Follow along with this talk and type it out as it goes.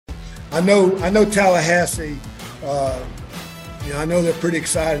I know Tallahassee. I know they're pretty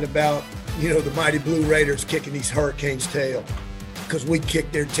excited about the mighty Blue Raiders kicking these Hurricanes' tail, because we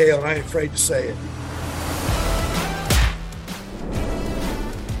kicked their tail, and I ain't afraid to say it.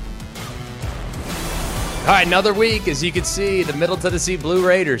 All right, another week, as you can see, the Middle Tennessee Blue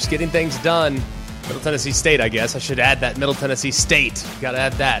Raiders getting things done. Middle Tennessee State, I guess. I should add that, Middle Tennessee State. Got to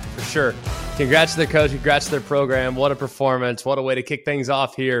add that for sure. Congrats to their coach. Congrats to their program. What a performance. What a way to kick things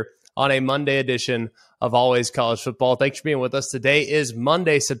off here on a Monday edition of Always College Football. Thanks for being with us. Today is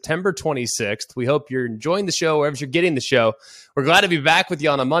Monday, September 26th. We hope you're enjoying the show wherever you're getting the show. We're glad to be back with you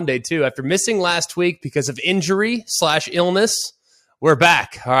on a Monday, too. After missing last week because of injury/illness, we're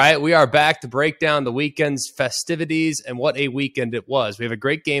back, all right? We are back to break down the weekend's festivities, and what a weekend it was. We have a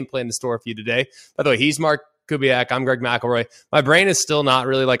great game plan in store for you today. By the way, he's Mark Kubiak. I'm Greg McElroy. My brain is still not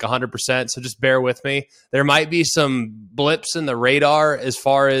really like 100%, so just bear with me. There might be some blips in the radar as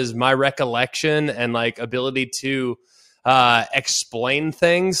far as my recollection and like ability to explain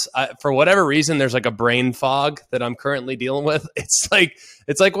things. For whatever reason, there's like a brain fog that I'm currently dealing with. It's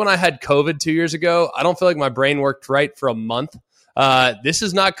like when I had COVID 2 years ago. I don't feel like my brain worked right for a month. This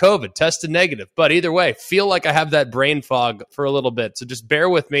is not COVID, tested negative, but either way, feel like I have that brain fog for a little bit. So just bear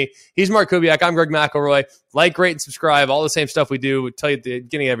with me. He's Mark Kubiak. I'm Greg McElroy. Like, rate, and subscribe. All the same stuff we do. We tell you at the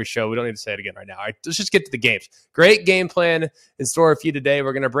beginning of every show. We don't need to say it again right now. All right, let's just get to the games. Great game plan in store for you today.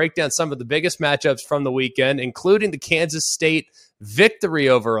 We're going to break down some of the biggest matchups from the weekend, including the Kansas State victory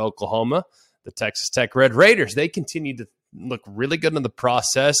over Oklahoma. The Texas Tech Red Raiders, they continue to look really good in the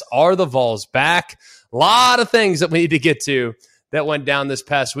process. Are the Vols back? A lot of things that we need to get to that went down this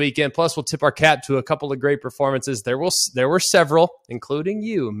past weekend. Plus, we'll tip our cap to a couple of great performances. There were several, including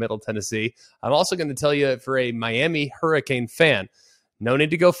you, Middle Tennessee. I'm also going to tell you, for a Miami Hurricane fan, no need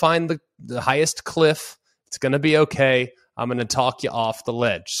to go find the highest cliff. It's going to be okay. I'm going to talk you off the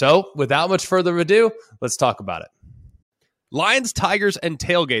ledge. So, without much further ado, let's talk about it. Lions, Tigers, and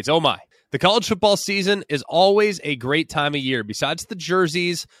tailgates. Oh my. The college football season is always a great time of year. Besides the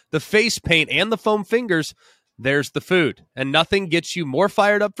jerseys, the face paint, and the foam fingers, there's the food, and nothing gets you more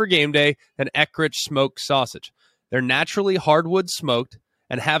fired up for game day than Eckrich smoked sausage. They're naturally hardwood smoked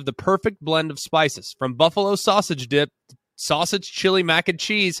and have the perfect blend of spices. From buffalo sausage dip, sausage, chili, mac and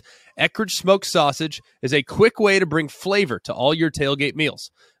cheese, Eckrich smoked sausage is a quick way to bring flavor to all your tailgate meals.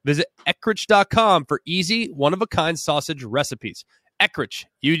 Visit Eckrich.com for easy, one-of-a-kind sausage recipes. Eckrich,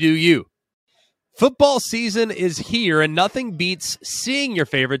 you do you. Football season is here, and nothing beats seeing your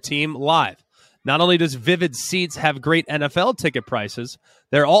favorite team live. Not only does Vivid Seats have great NFL ticket prices,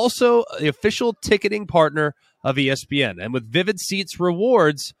 they're also the official ticketing partner of ESPN. And with Vivid Seats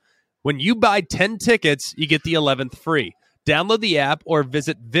rewards, when you buy 10 tickets, you get the 11th free. Download the app or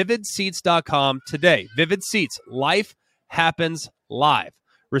visit vividseats.com today. Vivid Seats, life happens live.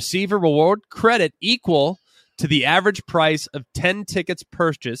 Receive a reward credit equal to the average price of 10 tickets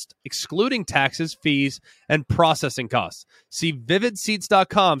purchased, excluding taxes, fees, and processing costs. See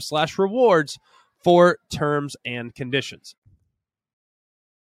vividseats.com/rewards for terms and conditions.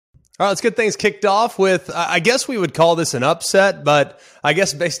 All right, let's get things kicked off with, I guess we would call this an upset, but I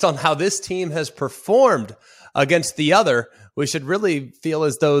guess based on how this team has performed against the other, we should really feel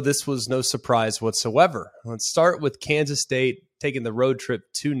as though this was no surprise whatsoever. Let's start with Kansas State taking the road trip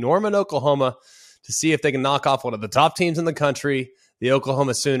to Norman, Oklahoma, to see if they can knock off one of the top teams in the country, the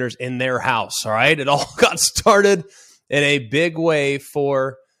Oklahoma Sooners, in their house. All right, it all got started in a big way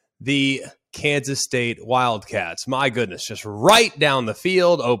for the Kansas State Wildcats. My goodness, just right down the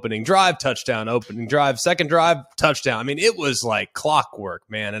field, opening drive, touchdown, opening drive, second drive, touchdown. I mean, it was like clockwork,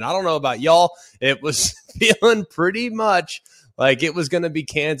 man. And I don't know about y'all, it was feeling pretty much like it was going to be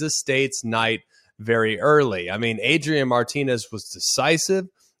Kansas State's night very early. I mean, Adrian Martinez was decisive,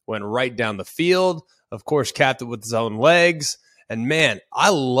 went right down the field, of course, capped it with his own legs. And man,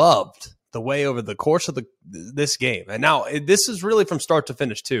 I loved the way over the course of this game. And now this is really from start to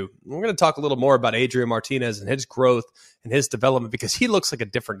finish too. We're going to talk a little more about Adrian Martinez and his growth and his development, because he looks like a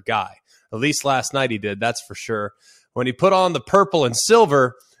different guy. At least last night he did, that's for sure. When he put on the purple and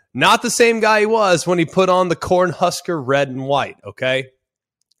silver, not the same guy he was when he put on the Cornhusker red and white, okay?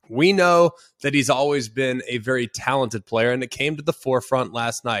 We know that he's always been a very talented player, and it came to the forefront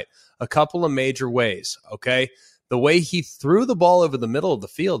last night. A couple of major ways, okay? The way he threw the ball over the middle of the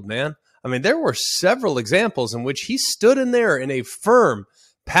field, man. I mean, there were several examples in which he stood in there in a firm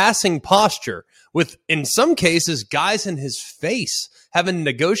passing posture with, in some cases, guys in his face having to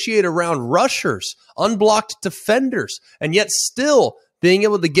negotiate around rushers, unblocked defenders, and yet still being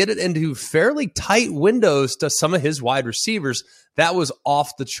able to get it into fairly tight windows to some of his wide receivers, that was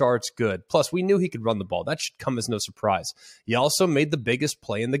off the charts good. Plus, we knew he could run the ball. That should come as no surprise. He also made the biggest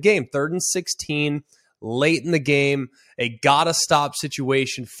play in the game, 3rd and 16, late in the game, a gotta-stop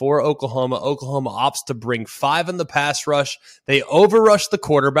situation for Oklahoma. Oklahoma opts to bring 5 in the pass rush. They overrush the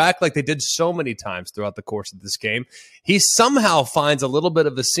quarterback like they did so many times throughout the course of this game. He somehow finds a little bit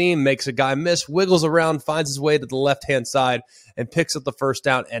of a seam, makes a guy miss, wiggles around, finds his way to the left-hand side, and picks up the first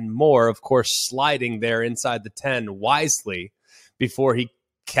down and more, of course, sliding there inside the 10 wisely before he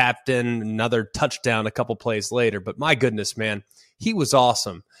capped in another touchdown a couple plays later. But my goodness, man, he was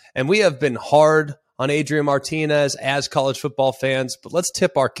awesome. And we have been hard on Adrian Martinez as college football fans, but let's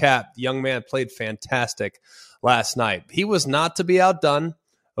tip our cap. The young man played fantastic last night. He was not to be outdone,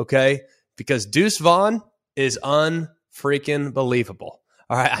 okay, because Deuce Vaughn is unfreaking believable.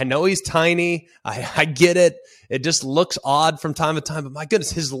 All right, I know he's tiny. I get it. It just looks odd from time to time, but my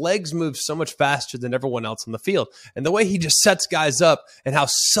goodness, his legs move so much faster than everyone else on the field. And the way he just sets guys up and how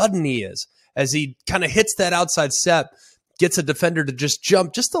sudden he is as he kind of hits that outside step, gets a defender to just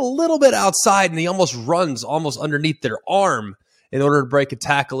jump just a little bit outside, and he almost runs almost underneath their arm in order to break a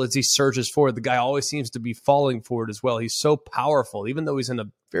tackle as he surges forward. The guy always seems to be falling forward as well. He's so powerful. Even though he's in a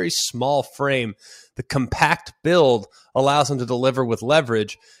very small frame, the compact build allows him to deliver with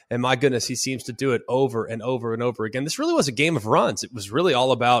leverage, and my goodness, he seems to do it over and over and over again. This really was a game of runs. It was really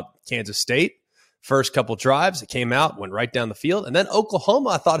all about Kansas State. First couple drives, it came out, went right down the field, and then Oklahoma,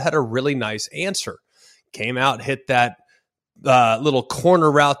 I thought, had a really nice answer. Came out, hit that little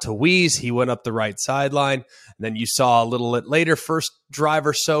corner route to Weeze. He went up the right sideline. And then you saw a little bit later, first drive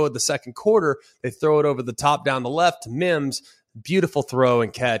or so of the second quarter, they throw it over the top down the left to Mims. Beautiful throw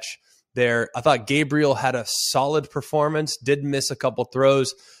and catch there. I thought Gabriel had a solid performance, did miss a couple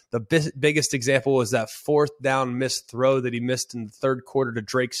throws. The biggest example was that 4th down missed throw that he missed in the third quarter to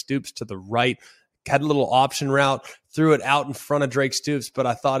Drake Stoops to the right. Had a little option route, threw it out in front of Drake Stoops, but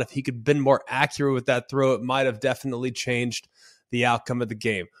I thought if he could have been more accurate with that throw, it might have definitely changed the outcome of the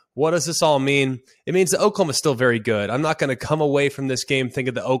game. What does this all mean? It means that Oklahoma is still very good. I'm not going to come away from this game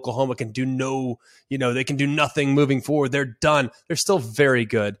thinking that Oklahoma can do they can do nothing moving forward. They're done. They're still very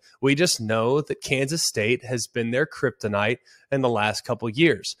good. We just know that Kansas State has been their kryptonite in the last couple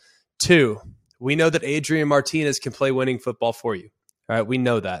years. 2, we know that Adrian Martinez can play winning football for you. All right, we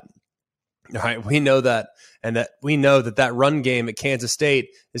know that. All right, we know that, and that we know that run game at Kansas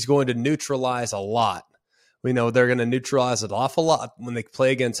State is going to neutralize a lot. We know they're going to neutralize an awful lot when they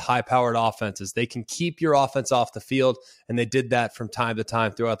play against high-powered offenses. They can keep your offense off the field, and they did that from time to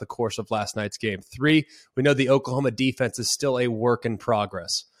time throughout the course of last night's game. 3, we know the Oklahoma defense is still a work in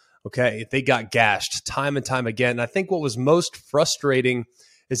progress. Okay, they got gashed time and time again. And I think what was most frustrating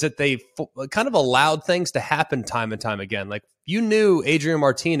is that they kind of allowed things to happen time and time again. Like, you knew Adrian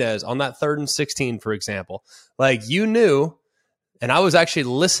Martinez on that 3rd and 16, for example. Like, you knew, and I was actually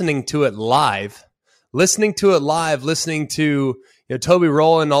listening to it live, listening to Toby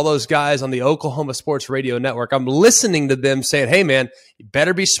Rowland and all those guys on the Oklahoma Sports Radio Network. I'm listening to them saying, hey, man, you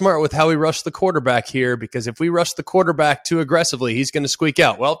better be smart with how we rush the quarterback here, because if we rush the quarterback too aggressively, he's going to squeak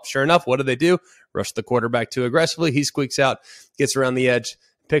out. Well, sure enough, what do? Rush the quarterback too aggressively. He squeaks out, gets around the edge,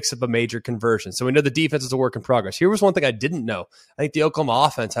 picks up a major conversion. So we know the defense is a work in progress. Here was one thing I didn't know. I think the Oklahoma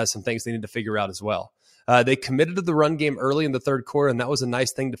offense has some things they need to figure out as well. They committed to the run game early in the third quarter, and that was a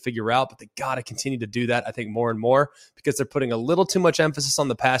nice thing to figure out, but they got to continue to do that, I think, more and more, because they're putting a little too much emphasis on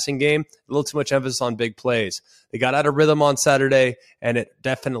the passing game, a little too much emphasis on big plays. They got out of rhythm on Saturday, and it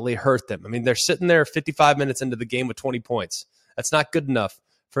definitely hurt them. I mean, they're sitting there 55 minutes into the game with 20 points. That's not good enough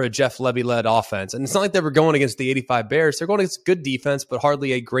for a Jeff Lebby-led offense. And it's not like they were going against the 85 Bears. They're going against good defense, but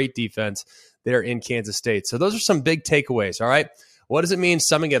hardly a great defense there in Kansas State. So those are some big takeaways, all right? What does it mean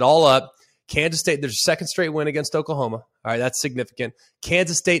summing it all up? Kansas State, there's a second straight win against Oklahoma. All right, that's significant.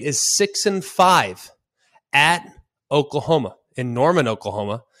 Kansas State is 6-5 at Oklahoma, in Norman,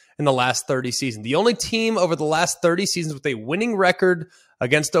 Oklahoma, in the last 30 seasons. The only team over the last 30 seasons with a winning record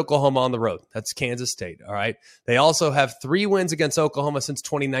against Oklahoma on the road. That's Kansas State, all right? They also have 3 wins against Oklahoma since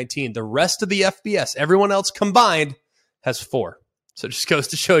 2019. The rest of the FBS, everyone else combined, has 4. So it just goes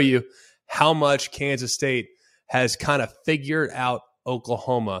to show you how much Kansas State has kind of figured out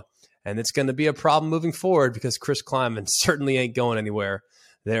Oklahoma. And it's going to be a problem moving forward because Chris Klieman certainly ain't going anywhere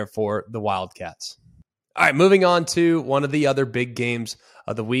there for the Wildcats. All right, moving on to one of the other big games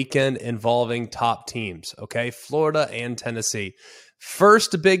of the weekend involving top teams, okay? Florida and Tennessee.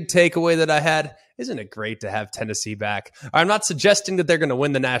 First big takeaway that I had, isn't it great to have Tennessee back? I'm not suggesting that they're going to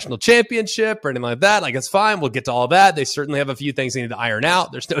win the national championship or anything like that. Like, it's fine. We'll get to all that. They certainly have a few things they need to iron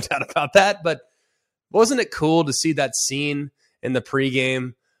out. There's no doubt about that. But wasn't it cool to see that scene in the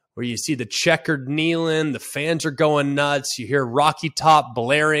pregame where you see the checkered kneeling, the fans are going nuts. You hear Rocky Top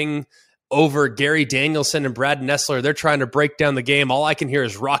blaring over Gary Danielson and Brad Nessler. They're trying to break down the game. All I can hear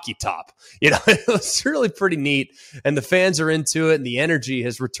is Rocky Top. It was really pretty neat. And the fans are into it, and the energy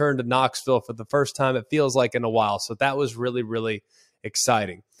has returned to Knoxville for the first time, it feels like, in a while. So that was really, really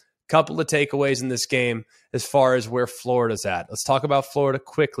exciting. Couple of takeaways in this game as far as where Florida's at. Let's talk about Florida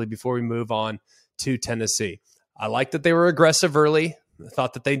quickly before we move on to Tennessee. I like that they were aggressive early. I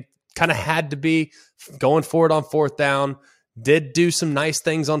thought that they kind of had to be going for it on fourth down. Did do some nice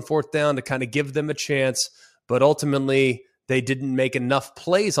things on fourth down to kind of give them a chance, but ultimately they didn't make enough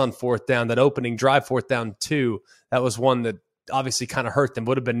plays on fourth down. That opening drive, fourth down 2, that was one that obviously kind of hurt them.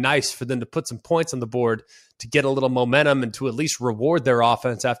 Would have been nice for them to put some points on the board to get a little momentum and to at least reward their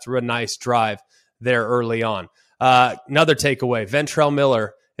offense after a nice drive there early on. Another takeaway, Ventrell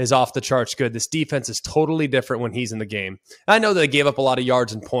Miller is off the charts good. This defense is totally different when he's in the game. I know they gave up a lot of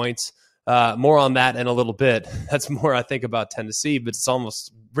yards and points. More on that in a little bit. That's more I think about Tennessee, but it's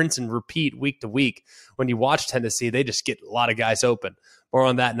almost rinse and repeat week to week. When you watch Tennessee, they just get a lot of guys open. More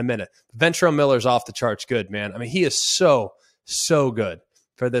on that in a minute. Ventrell Miller's off the charts good, man. I mean, he is so good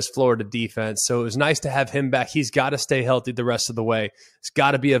for this Florida defense. So it was nice to have him back. He's got to stay healthy the rest of the way. He's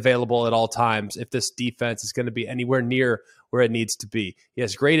got to be available at all times if this defense is going to be anywhere near where it needs to be. He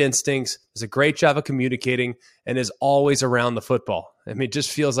has great instincts, does a great job of communicating, and is always around the football. I mean, it just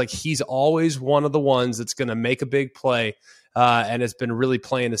feels like he's always one of the ones that's going to make a big play and has been really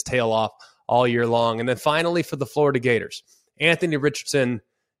playing his tail off all year long. And then finally for the Florida Gators, Anthony Richardson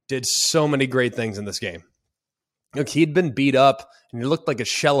did so many great things in this game. Look, he'd been beat up, and he looked like a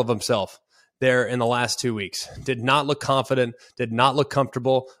shell of himself there in the last 2 weeks. Did not look confident, did not look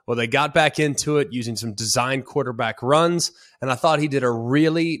comfortable. Well, they got back into it using some design quarterback runs, and I thought he did a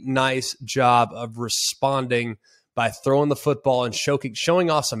really nice job of responding by throwing the football and showing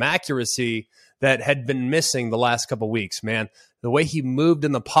off some accuracy that had been missing the last couple of weeks, man. The way he moved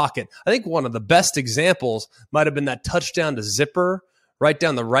in the pocket. I think one of the best examples might have been that touchdown to Zipper right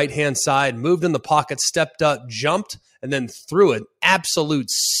down the right-hand side, moved in the pocket, stepped up, jumped, and then threw an absolute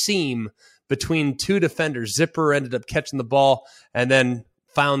seam between two defenders. Zipper ended up catching the ball and then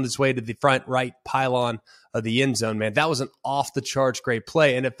found his way to the front right pylon of the end zone, man. That was an off-the-charts great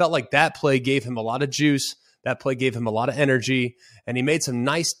play, and it felt like that play gave him a lot of juice. That play gave him a lot of energy, and he made some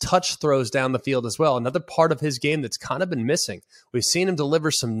nice touch throws down the field as well. Another part of his game that's kind of been missing. We've seen him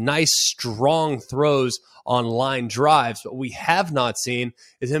deliver some nice, strong throws on line drives. What we have not seen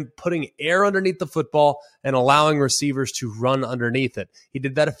is him putting air underneath the football and allowing receivers to run underneath it. He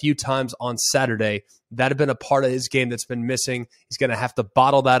did that a few times on Saturday. That had been a part of his game that's been missing. He's going to have to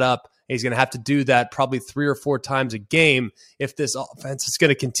bottle that up. He's going to have to do that probably 3 or 4 times a game if this offense is going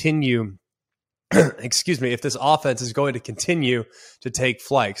to continue if this offense is going to continue to take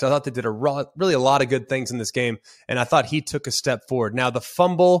flight. So I thought they did really a lot of good things in this game, and I thought he took a step forward. Now, the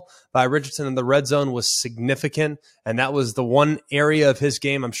fumble by Richardson in the red zone was significant, and that was the one area of his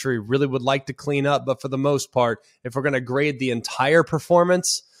game I'm sure he really would like to clean up. But for the most part, if we're going to grade the entire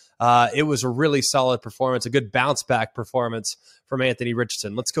performance, it was a really solid performance, a good bounce-back performance from Anthony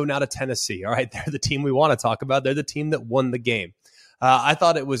Richardson. Let's go now to Tennessee. All right, they're the team we want to talk about. They're the team that won the game. I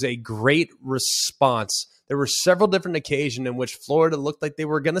thought it was a great response. There were several different occasions in which Florida looked like they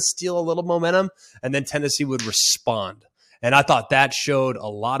were going to steal a little momentum, and then Tennessee would respond. And I thought that showed a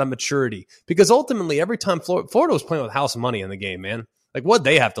lot of maturity because ultimately every time Florida was playing with house money in the game, man. Like, what'd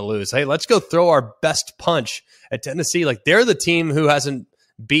they have to lose? Hey, let's go throw our best punch at Tennessee. Like, they're the team who hasn't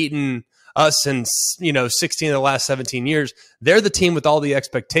beaten us in 16 of the last 17 years. They're the team with all the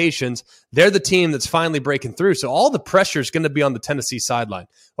expectations. They're the team that's finally breaking through. So all the pressure is going to be on the Tennessee sideline.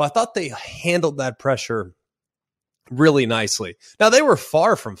 Well, I thought they handled that pressure really nicely. Now, they were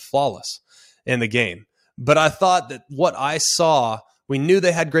far from flawless in the game, but I thought that what I saw, we knew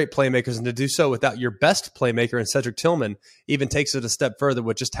they had great playmakers, and to do so without your best playmaker in Cedric Tillman even takes it a step further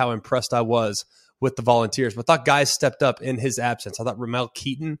with just how impressed I was with the Volunteers. But I thought guys stepped up in his absence. I thought Ramel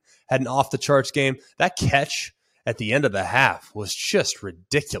Keaton had an off-the-charts game. That catch at the end of the half was just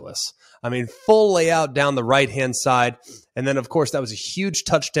ridiculous. I mean, full layout down the right-hand side. And then, of course, that was a huge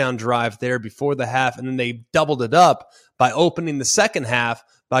touchdown drive there before the half. And then they doubled it up by opening the second half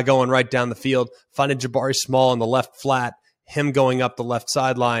by going right down the field, finding Jabari Small in the left flat, him going up the left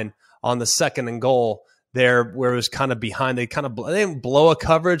sideline on the 2nd and goal there where it was kind of behind. They didn't blow a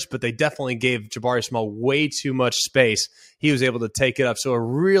coverage, but they definitely gave Jabari Small way too much space. He was able to take it up. So a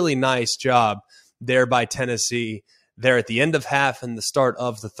really nice job there by Tennessee there at the end of half and the start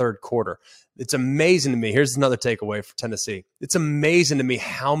of the third quarter. It's amazing to me. Here's another takeaway for Tennessee. It's amazing to me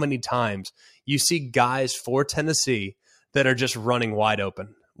how many times you see guys for Tennessee that are just running wide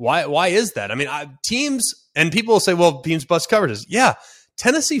open. Why is that? I mean, teams, and people will say, well, teams bust coverages. Yeah,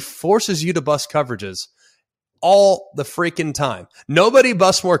 Tennessee forces you to bust coverages all the freaking time. Nobody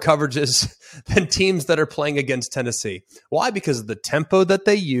busts more coverages than teams that are playing against Tennessee. Why? Because of the tempo that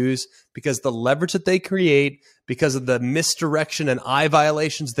they use, because of the leverage that they create, because of the misdirection and eye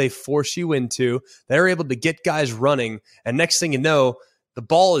violations they force you into. They're able to get guys running, and next thing you know, the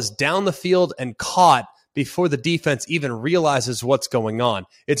ball is down the field and caught before the defense even realizes what's going on.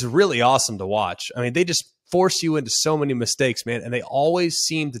 It's really awesome to watch. I mean, they just force you into so many mistakes, man, and they always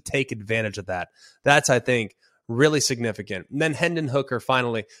seem to take advantage of that. That's, I think, really significant. And then Hendon Hooker,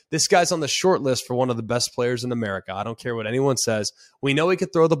 finally. This guy's on the short list for one of the best players in America. I don't care what anyone says. We know he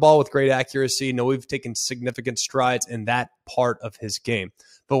could throw the ball with great accuracy. Know we've taken significant strides in that part of his game.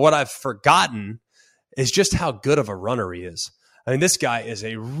 But what I've forgotten is just how good of a runner he is. I mean, this guy is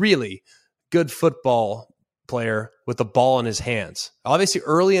a really good football player with the ball in his hands. Obviously,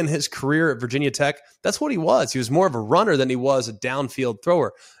 early in his career at Virginia Tech, that's what he was. He was more of a runner than he was a downfield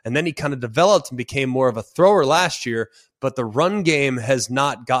thrower. And then he kind of developed and became more of a thrower last year, but the run game has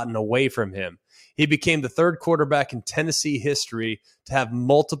not gotten away from him. He became the third quarterback in Tennessee history to have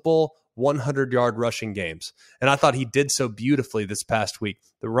multiple 100-yard rushing games. And I thought he did so beautifully this past week.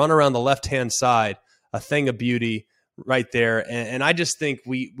 The run around the left-hand side, a thing of beauty right there. And I just think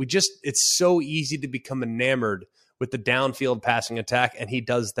it's so easy to become enamored with the downfield passing attack, and he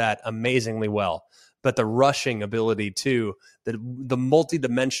does that amazingly well. But the rushing ability too, the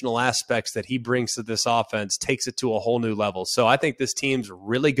multidimensional aspects that he brings to this offense takes it to a whole new level. So I think this team's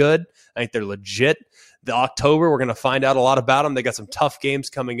really good. I think they're legit. The October, we're going to find out a lot about them. They got some tough games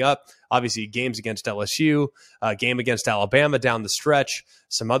coming up. Obviously, games against LSU, a game against Alabama down the stretch,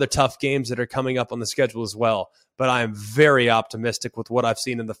 some other tough games that are coming up on the schedule as well. But I am very optimistic with what I've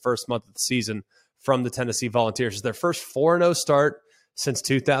seen in the first month of the season from the Tennessee Volunteers. It's their first 4-0 start since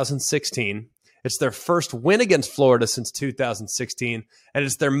 2016. It's their first win against Florida since 2016, and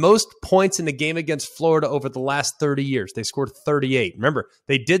it's their most points in a game against Florida over the last 30 years. They scored 38. Remember,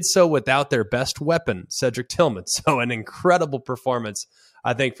 they did so without their best weapon, Cedric Tillman. So an incredible performance,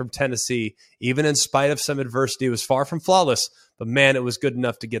 I think, from Tennessee, even in spite of some adversity. It was far from flawless, but man, it was good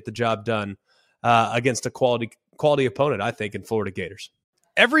enough to get the job done against a quality opponent, I think, in Florida Gators.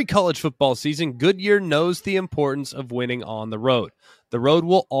 Every college football season, Goodyear knows the importance of winning on the road. The road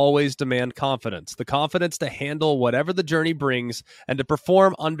will always demand confidence, the confidence to handle whatever the journey brings and to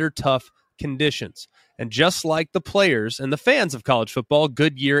perform under tough conditions. And just like the players and the fans of college football,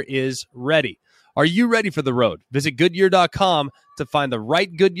 Goodyear is ready. Are you ready for the road? Visit Goodyear.com to find the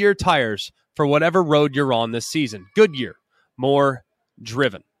right Goodyear tires for whatever road you're on this season. Goodyear, more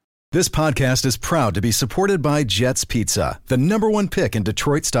driven. This podcast is proud to be supported by Jets Pizza, the #1 pick in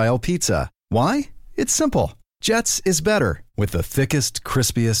Detroit-style pizza. Why? It's simple. Jets is better. With the thickest,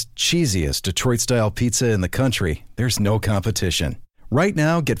 crispiest, cheesiest Detroit-style pizza in the country, there's no competition. Right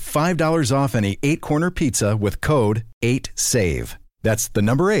now, get $5 off any 8-corner pizza with code 8SAVE. That's the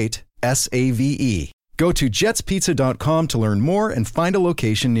number 8, S-A-V-E. Go to jetspizza.com to learn more and find a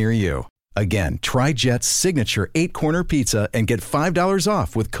location near you. Again, try Jet's signature 8-corner pizza and get $5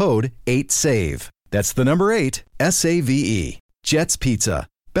 off with code 8SAVE. That's the number 8, S-A-V-E. Jet's Pizza.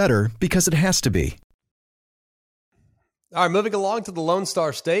 Better because it has to be. All right, moving along to the Lone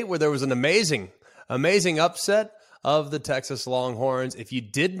Star State, where there was an amazing upset of the Texas Longhorns. If you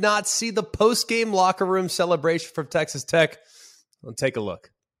did not see the post-game locker room celebration from Texas Tech, well, take a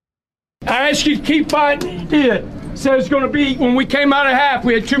look. I asked you to keep fighting, you did. Said it's going to be, when we came out of half,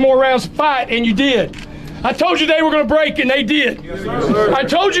 we had 2 more rounds to fight, and you did. I told you they were going to break, and they did. Yes, sir. I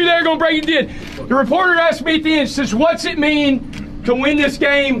told you they were going to break, and did. The reporter asked me at the end, says, what's it mean to win this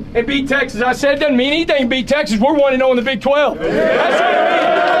game and beat Texas? I said, it doesn't mean anything to beat Texas. We're 1-0 in the Big 12. That's what it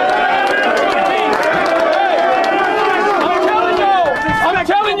means. I'm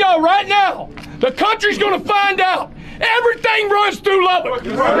telling y'all right now, the country's going to find out. Everything runs through Lubbock.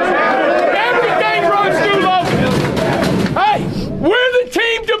 Everything runs through Lubbock. Hey, we're the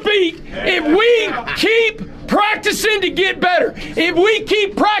team to beat if we keep practicing to get better. If we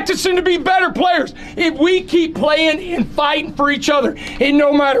keep practicing to be better players. If we keep playing and fighting for each other. And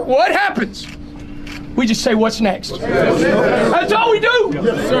no matter what happens, we just say, what's next? That's all we do.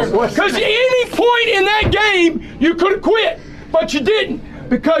 Because at any point in that game, you could have quit, but you didn't.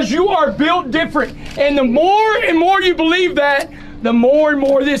 Because you are built different. And the more and more you believe that, the more and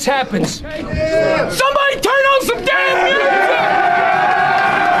more this happens. Somebody turn on some damn music!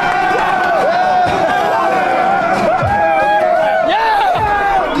 Yeah!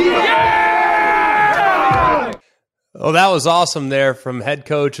 Oh, that was awesome there from head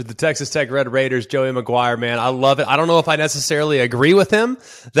coach of the Texas Tech Red Raiders, Joey McGuire, man. I love it. I don't know if I necessarily agree with him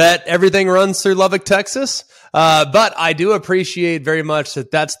that everything runs through Lubbock, Texas, but I do appreciate very much that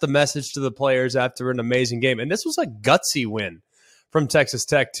that's the message to the players after an amazing game. And this was a gutsy win from Texas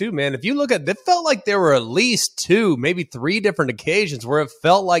Tech, too, man. If you look at it, it felt like there were at least 2, maybe 3 different occasions where it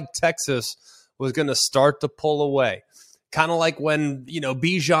felt like Texas was going to start to pull away. Kind of like when,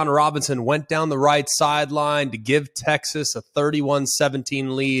 Bijan Robinson went down the right sideline to give Texas a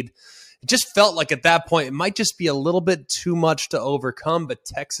 31-17 lead. It just felt like at that point it might just be a little bit too much to overcome, but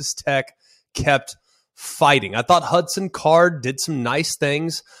Texas Tech kept fighting. I thought Hudson Card did some nice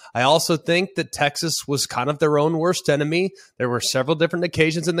things. I also think that Texas was kind of their own worst enemy. There were several different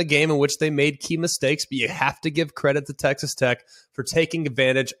occasions in the game in which they made key mistakes, but you have to give credit to Texas Tech for taking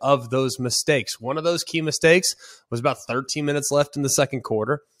advantage of those mistakes. One of those key mistakes was about 13 minutes left in the second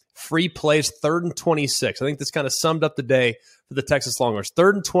quarter. Free plays, 3rd and 26. I think this kind of summed up the day for the Texas Longhorns.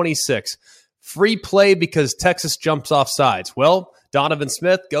 3rd and 26. Free play because Texas jumps off sides. Well, Donovan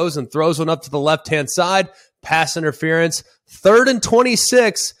Smith goes and throws one up to the left-hand side. Pass interference. 3rd and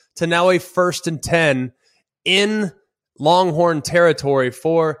 26 to now a 1st and 10 in Longhorn territory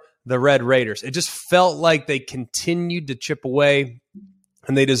for the Red Raiders. It just felt like they continued to chip away,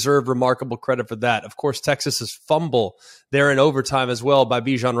 and they deserve remarkable credit for that. Of course, Texas's fumble there in overtime as well by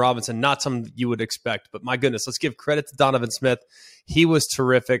Bijan Robinson, not something you would expect, but my goodness, let's give credit to Donovan Smith. He was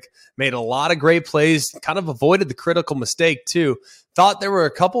terrific, made a lot of great plays, kind of avoided the critical mistake too. Thought there were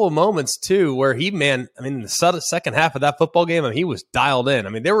a couple of moments too where in the second half of that football game, he was dialed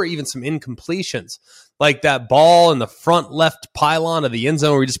in. There were even some incompletions, like that ball in the front left pylon of the end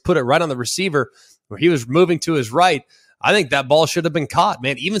zone where he just put it right on the receiver where he was moving to his right. I think that ball should have been caught,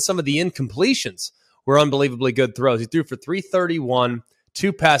 man. Even some of the incompletions were unbelievably good throws. He threw for 331,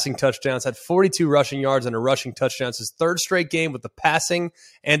 2 passing touchdowns, had 42 rushing yards and a rushing touchdown. It's his 3rd straight game with a passing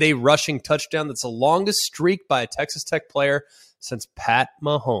and a rushing touchdown. That's the longest streak by a Texas Tech player since Pat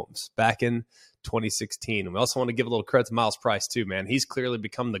Mahomes back in 2016. And we also want to give a little credit to Miles Price too, man. He's clearly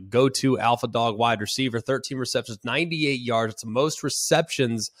become the go-to alpha dog wide receiver. 13 receptions, 98 yards. It's the most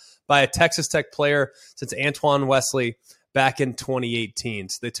receptions by a Texas Tech player since Antoine Wesley back in 2018.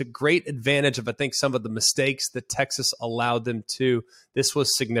 So they took great advantage of, I think, some of the mistakes that Texas allowed them to. This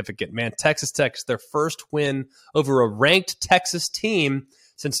was significant, man. Texas Tech's their first win over a ranked Texas team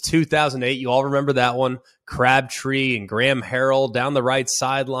since 2008. You all remember that one. Crabtree and Graham Harrell down the right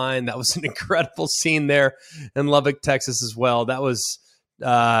sideline. That was an incredible scene there in Lubbock, Texas as well. That was,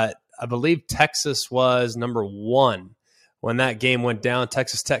 I believe Texas was number 1 when that game went down.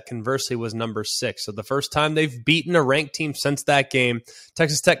 Texas Tech, conversely, was number 6. So the first time they've beaten a ranked team since that game.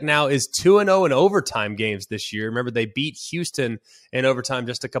 Texas Tech now is 2-0 in overtime games this year. Remember, they beat Houston in overtime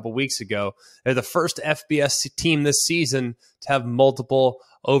just a couple weeks ago. They're the first FBS team this season to have multiple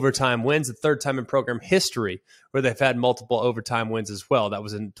overtime wins, the 3rd time in program history where they've had multiple overtime wins as well. That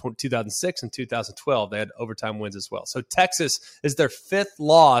was in 2006 and 2012. They had overtime wins as well. So Texas is their 5th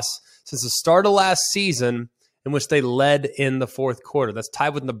loss since the start of last season, in which they led in the 4th quarter. That's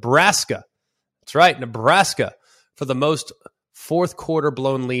tied with Nebraska. That's right, Nebraska for the most 4th quarter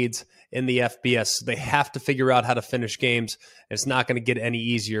blown leads in the FBS. So they have to figure out how to finish games. It's not going to get any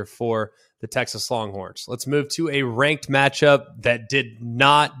easier for the Texas Longhorns. Let's move to a ranked matchup that did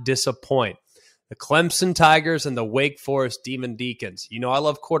not disappoint. The Clemson Tigers and the Wake Forest Demon Deacons. You know I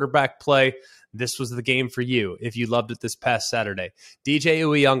love quarterback play. This was the game for you if you loved it this past Saturday. DJ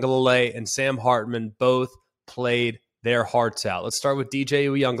Uiagalelei and Sam Hartman both played their hearts out. Let's start with DJ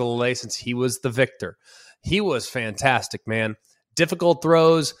Uiagalelei since he was the victor. He was fantastic, man. Difficult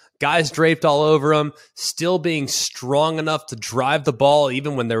throws, guys draped all over him, still being strong enough to drive the ball,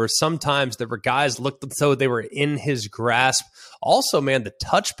 even when there were sometimes there were guys looked as though they were in his grasp. Also, man, the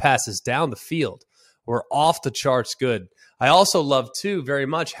touch passes down the field were off the charts good. I also love, too, very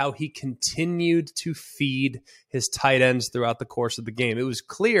much how he continued to feed his tight ends throughout the course of the game. It was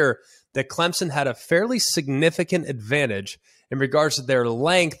clear that Clemson had a fairly significant advantage in regards to their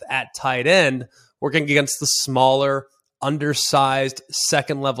length at tight end, working against the smaller, undersized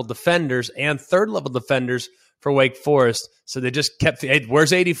second-level defenders and third-level defenders for Wake Forest. So they just kept, hey,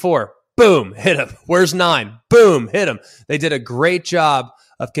 where's 84? Boom, hit him. Where's 9? Boom, hit him. They did a great job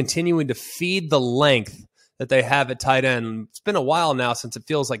of continuing to feed the length that they have at tight end. It's been a while now since it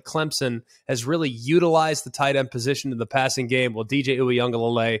feels like Clemson has really utilized the tight end position in the passing game. Well, DJ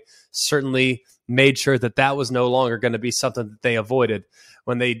Uiagalelei certainly made sure that that was no longer going to be something that they avoided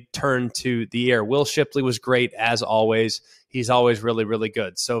when they turned to the air. Will Shipley was great, as always. He's always really, really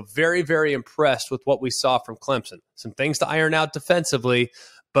good. So very, very impressed with what we saw from Clemson. Some things to iron out defensively,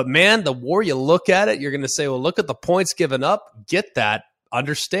 But man, the more you look at it, you're going to say, well, look at the points given up. Get that.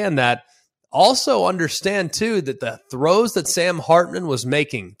 Understand that. Also understand, too, that the throws that Sam Hartman was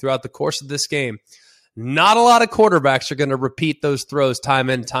making throughout the course of this game, not a lot of quarterbacks are going to repeat those throws time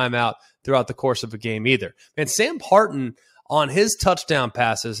in, time out throughout the course of a game either. And Sam Hartman on his touchdown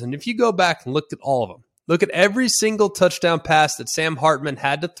passes, and if you go back and look at all of them, look at every single touchdown pass that Sam Hartman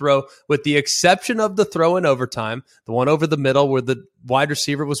had to throw, with the exception of the throw in overtime, the one over the middle where the wide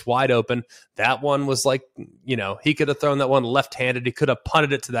receiver was wide open. That one was like, he could have thrown that one left-handed. He could have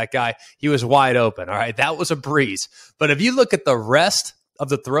punted it to that guy. He was wide open. All right, that was a breeze. But if you look at the rest of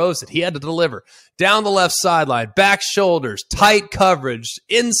the throws that he had to deliver, down the left sideline, back shoulders, tight coverage,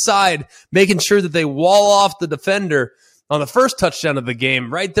 inside, making sure that they wall off the defender on the first touchdown of the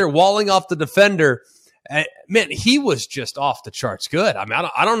game, right there, walling off the defender. Man, he was just off the charts good. I mean,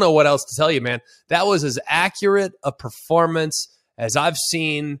 I don't know what else to tell you, man. That was as accurate a performance as I've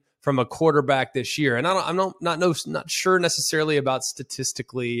seen from a quarterback this year. And I'm not sure necessarily about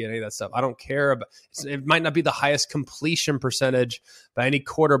statistically any of that stuff. I don't care about it. Might not be the highest completion percentage by any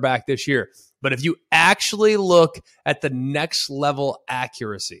quarterback this year. But if you actually look at the next level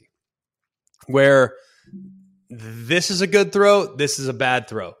accuracy, where this is a good throw, this is a bad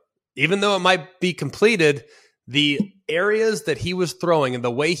throw. Even though it might be completed, the areas that he was throwing and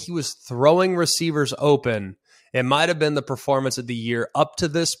the way he was throwing receivers open, it might have been the performance of the year up to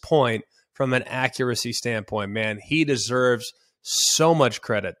this point from an accuracy standpoint. Man, he deserves so much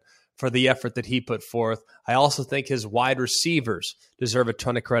credit for the effort that he put forth. I also think his wide receivers deserve a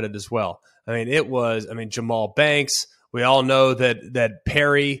ton of credit as well. Jamal Banks, we all know that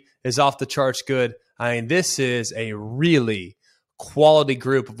Perry is off the charts good. This is a really quality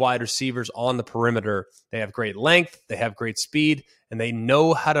group of wide receivers on the perimeter. They have great length, they have great speed, and they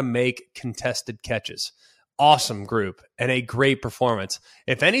know how to make contested catches. Awesome group and a great performance.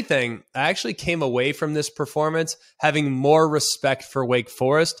 If anything, I actually came away from this performance having more respect for Wake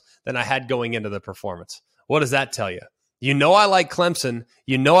Forest than I had going into the performance. What does that tell you? I like Clemson.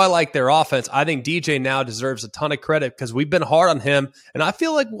 I like their offense. I think DJ now deserves a ton of credit because we've been hard on him, and I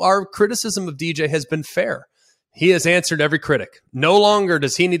feel like our criticism of DJ has been fair. He has answered every critic. No longer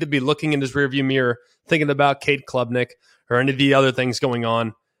does he need to be looking in his rearview mirror thinking about Cade Klubnik or any of the other things going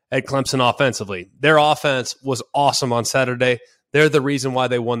on at Clemson offensively. Their offense was awesome on Saturday. They're the reason why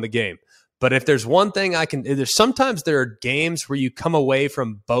they won the game. But if there's one thing sometimes there are games where you come away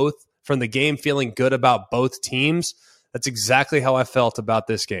from the game feeling good about both teams. That's exactly how I felt about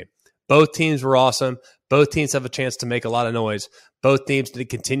this game. Both teams were awesome. Both teams have a chance to make a lot of noise. Both teams to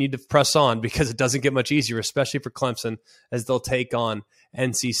continue to press on because it doesn't get much easier, especially for Clemson, as they'll take on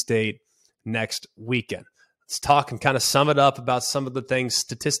NC State next weekend. Let's talk and kind of sum it up about some of the things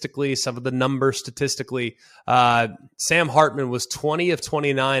statistically, some of the numbers statistically. Sam Hartman was 20 of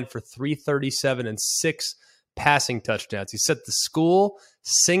 29 for 337 and 6 passing touchdowns. He set the school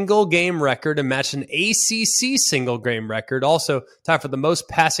single game record and matched an ACC single game record. Also tied for the most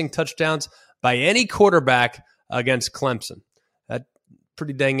passing touchdowns by any quarterback against Clemson. That's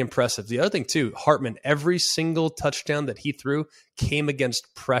pretty dang impressive. The other thing too, Hartman, every single touchdown that he threw came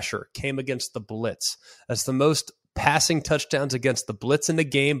against pressure, came against the blitz. That's the most passing touchdowns against the blitz in the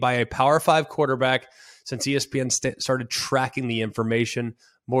game by a Power 5 quarterback since ESPN started tracking the information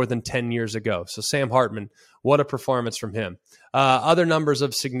more than 10 years ago. So Sam Hartman, what a performance from him. Other numbers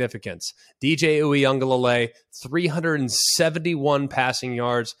of significance. DJ Uiagalelei, 371 passing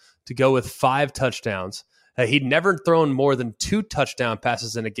yards to go with 5 touchdowns. He'd never thrown more than 2 touchdown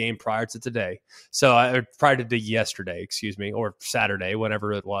passes in a game prior to today. Prior to yesterday, or Saturday,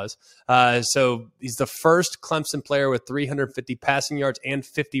 whenever it was. So he's the first Clemson player with 350 passing yards and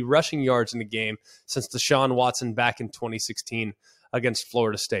 50 rushing yards in the game since Deshaun Watson back in 2016 against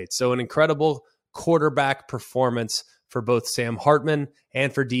Florida State. So an incredible quarterback performance for both Sam Hartman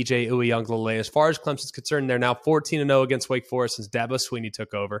and for DJ Uiagalelei. As far as Clemson's concerned, they're now 14-0 against Wake Forest since Dabo Swinney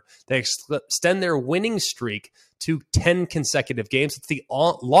took over. They extend their winning streak to 10 consecutive games. It's the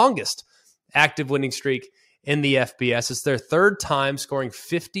longest active winning streak in the FBS. It's their third time scoring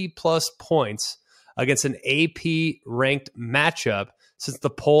 50-plus points against an AP-ranked matchup since the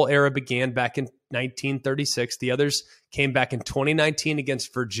poll era began back in 1936. The others came back in 2019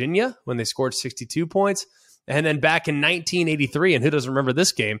 against Virginia when they scored 62 points. And then back in 1983, and who doesn't remember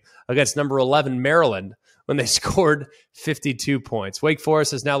this game, against number 11 Maryland when they scored 52 points. Wake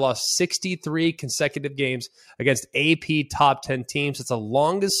Forest has now lost 63 consecutive games against AP top 10 teams. It's the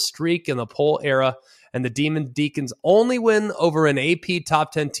longest streak in the poll era, and the Demon Deacons' only win over an AP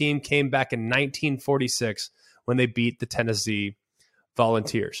top 10 team came back in 1946 when they beat the Tennessee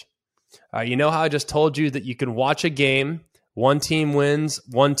Volunteers. You know how I just told you that you can watch a game One team wins,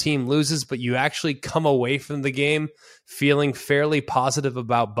 one team loses, but you actually come away from the game feeling fairly positive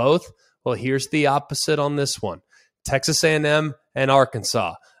about both. Well, here's the opposite on this one. Texas A&M and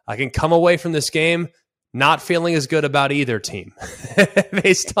Arkansas. I can come away from this game not feeling as good about either team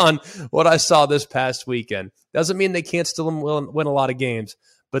based on what I saw this past weekend. Doesn't mean they can't still win a lot of games,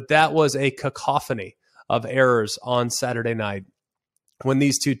 but that was a cacophony of errors on Saturday night when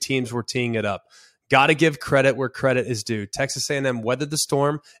these two teams were teeing it up. Got to give credit where credit is due. Texas A&M weathered the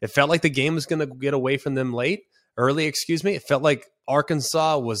storm. It felt like the game was going to get away from them early. It felt like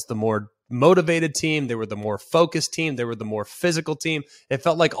Arkansas was the more motivated team. They were the more focused team. They were the more physical team. It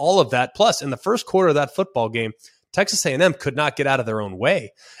felt like all of that. Plus, in the first quarter of that football game, Texas A&M could not get out of their own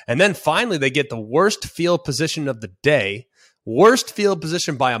way. And then finally, they get the worst field position of the day, worst field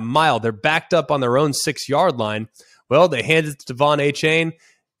position by a mile. They're backed up on their own 6-yard line. Well, they hand it to Devon Achane.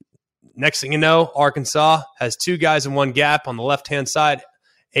 Next thing you know, Arkansas has two guys in one gap on the left-hand side.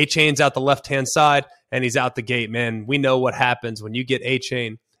 Achane's out the left-hand side, and he's out the gate, man. We know what happens when you get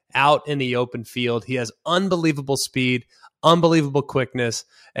Achane out in the open field. He has unbelievable speed, unbelievable quickness,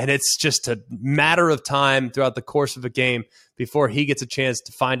 and it's just a matter of time throughout the course of a game before he gets a chance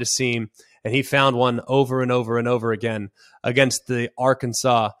to find a seam, and he found one over and over and over again against the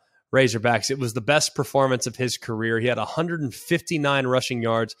Arkansas Razorbacks. It was the best performance of his career. He had 159 rushing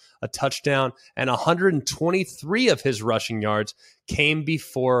yards, a touchdown, and 123 of his rushing yards came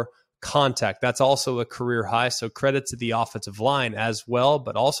before contact. That's also a career high, so credit to the offensive line as well,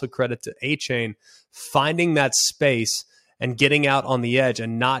 but also credit to Achane finding that space and getting out on the edge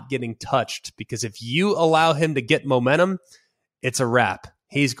and not getting touched, because if you allow him to get momentum, it's a wrap.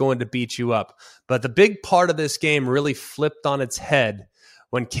 He's going to beat you up. But the big part of this game really flipped on its head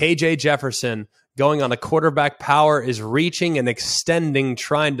when KJ Jefferson, going on a quarterback power, is reaching and extending,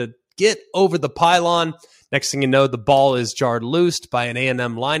 trying to get over the pylon. Next thing you know, the ball is jarred loose by an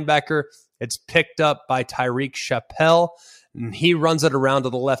A&M linebacker. It's picked up by Tyreek Chappelle, and he runs it around to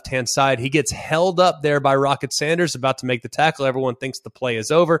the left-hand side. He gets held up there by Rocket Sanders, about to make the tackle. Everyone thinks the play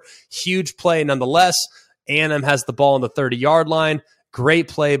is over. Huge play nonetheless. A&M has the ball on the 30-yard line. Great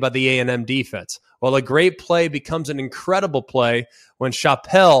play by the A&M defense. Well, a great play becomes an incredible play when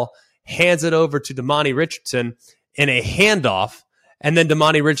Chappelle hands it over to Damani Richardson in a handoff, and then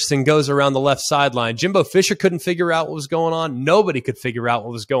Damani Richardson goes around the left sideline. Jimbo Fisher couldn't figure out what was going on. Nobody could figure out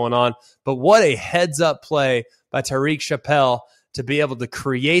what was going on. But what a heads-up play by Tyreek Chappelle to be able to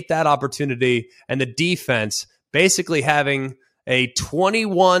create that opportunity, and the defense basically having a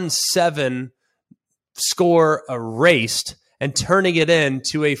 21-7 score erased and turning it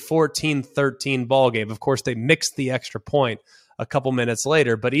into a 14-13 ball game. Of course, they mixed the extra point a couple minutes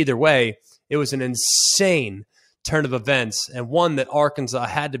later, but either way, it was an insane turn of events, and one that Arkansas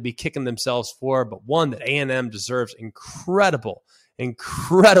had to be kicking themselves for, but one that A&M deserves incredible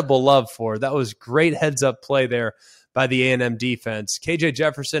love for. That was great heads-up play there by the A&M defense. KJ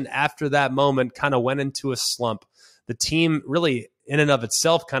Jefferson, after that moment, kind of went into a slump. The team really, in and of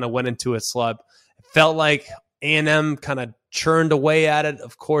itself, kind of went into a slump. It felt like A&M kind of churned away at it.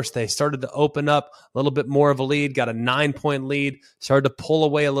 Of course, they started to open up a little bit more of a lead, got a 9-point lead, started to pull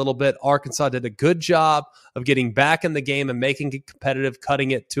away a little bit. Arkansas did a good job of getting back in the game and making it competitive,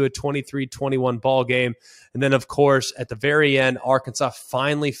 cutting it to a 23-21 ball game. And then, of course, at the very end, Arkansas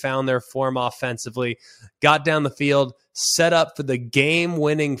finally found their form offensively, got down the field, set up for the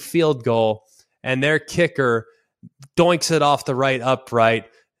game-winning field goal, and their kicker doinks it off the right upright,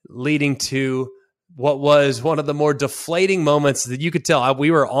 leading to what was one of the more deflating moments that you could tell.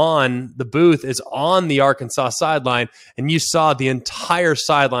 We were on, the booth is on the Arkansas sideline, and you saw the entire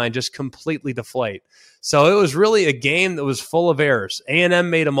sideline just completely deflate. So it was really a game that was full of errors. A&M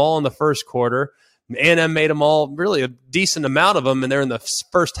made them all in the first quarter. A&M made them all, really a decent amount of them, and they're in the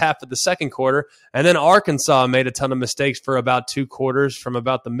first half of the second quarter. And then Arkansas made a ton of mistakes for about 2 quarters, from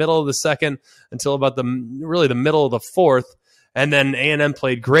about the middle of the second until about the middle of the fourth. And then A&M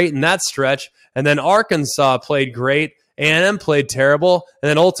played great in that stretch. And then Arkansas played great. A&M played terrible. And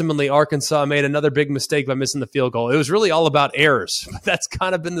then ultimately Arkansas made another big mistake by missing the field goal. It was really all about errors. That's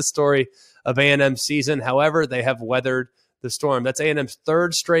kind of been the story of A&M's season. However, they have weathered the storm. That's A&M's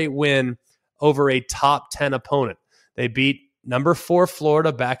 3rd straight win over a top 10 opponent. They beat number 4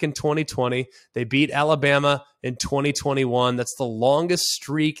 Florida back in 2020. They beat Alabama in 2021. That's the longest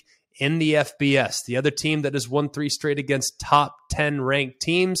streak in the FBS. The other team that has won 3 straight against top 10 ranked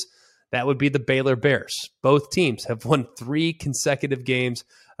teams, that would be the Baylor Bears. Both teams have won 3 consecutive games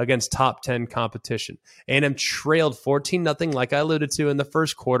against top 10 competition. A&M trailed 14-0, like I alluded to in the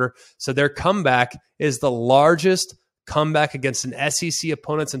first quarter. So their comeback is the largest comeback against an SEC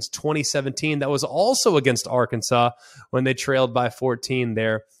opponent since 2017. That was also against Arkansas when they trailed by 14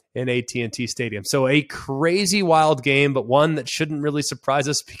 there in AT&T Stadium. So a crazy wild game, but one that shouldn't really surprise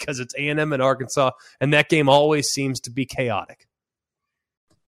us because it's A&M and Arkansas, and that game always seems to be chaotic.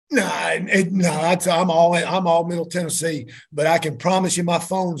 I'm all Middle Tennessee, but I can promise you my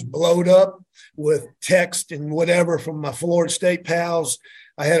phone's blowed up with text and whatever from my Florida State pals.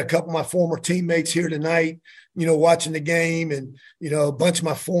 I had a couple of my former teammates here tonight, watching the game, and, a bunch of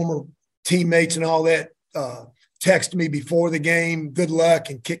my former teammates and all that text me before the game, good luck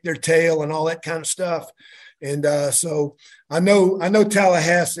and kick their tail and all that kind of stuff. And so I know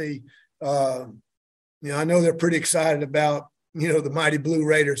Tallahassee, I know they're pretty excited about, the Mighty Blue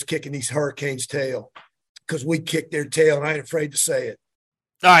Raiders kicking these Hurricanes' tail, because we kicked their tail, and I ain't afraid to say it.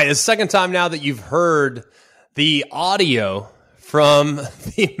 All right, it's the second time now that you've heard the audio from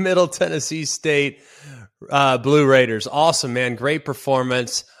the Middle Tennessee State Blue Raiders. Awesome, man. Great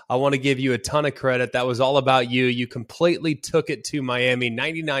performance. I want to give you a ton of credit. That was all about you. You completely took it to Miami.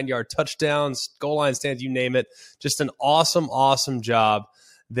 99-yard touchdowns, goal line stands, you name it. Just an awesome, awesome job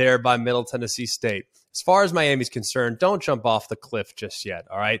there by Middle Tennessee State. As far as Miami's concerned, don't jump off the cliff just yet,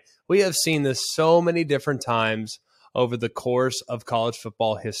 all right? We have seen this so many different times over the course of college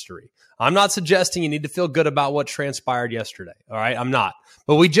football history. I'm not suggesting you need to feel good about what transpired yesterday, all right? I'm not.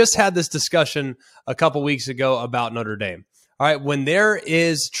 But we just had this discussion a couple weeks ago about Notre Dame. All right, when there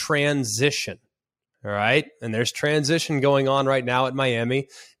is transition, all right, and there's transition going on right now at Miami,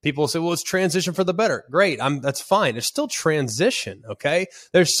 people say, well, it's transition for the better. Great, that's fine. It's still transition, okay?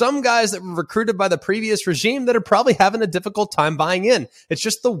 There's some guys that were recruited by the previous regime that are probably having a difficult time buying in. It's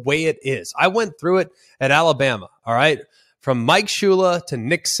just the way it is. I went through it at Alabama, all right? From Mike Shula to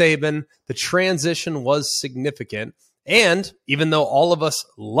Nick Saban, the transition was significant. And even though all of us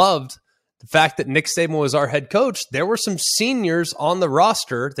loved the fact that Nick Saban was our head coach, there were some seniors on the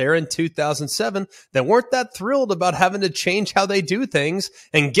roster there in 2007 that weren't that thrilled about having to change how they do things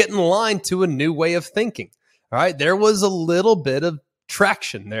and get in line to a new way of thinking. All right, there was a little bit of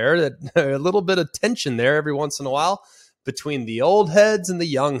traction there, a little bit of tension there every once in a while between the old heads and the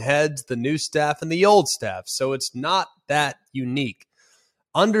young heads, the new staff and the old staff. So it's not that unique.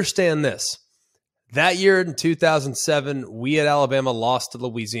 Understand this. That year in 2007, we at Alabama lost to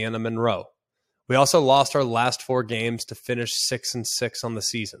Louisiana Monroe. We also lost our last 4 games to finish 6-6 on the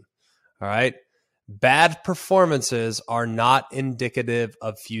season. All right. Bad performances are not indicative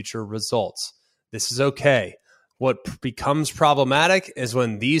of future results. This is okay. What becomes problematic is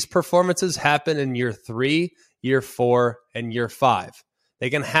when these performances happen in year 3, year 4, and year 5. They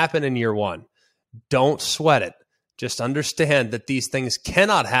can happen in year 1. Don't sweat it. Just understand that these things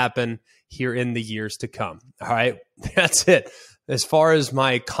cannot happen here in the years to come. All right, that's it. As far as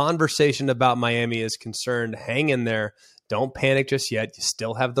my conversation about Miami is concerned, hang in there. Don't panic just yet. You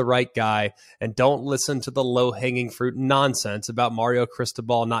still have the right guy. And don't listen to the low-hanging fruit nonsense about Mario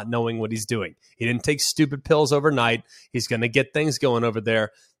Cristobal not knowing what he's doing. He didn't take stupid pills overnight. He's going to get things going over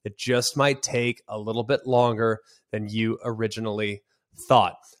there. It just might take a little bit longer than you originally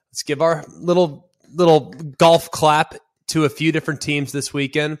thought. Let's give our little golf clap to a few different teams this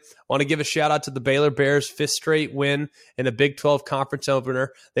weekend. I want to give a shout out to the Baylor Bears, 5th straight win in a Big 12 conference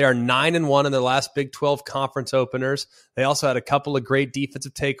opener. They are 9-1 in their last Big 12 conference openers. They also had a couple of great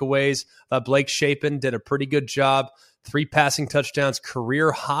defensive takeaways. Blake Shapen did a pretty good job. 3 passing touchdowns,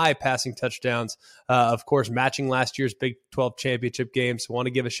 career high passing touchdowns, of course, matching last year's Big 12 championship game. So I want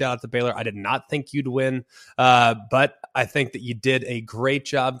to give a shout out to Baylor. I did not think you'd win, but I think that you did a great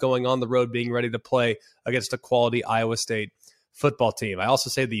job going on the road, being ready to play against a quality Iowa State football team. I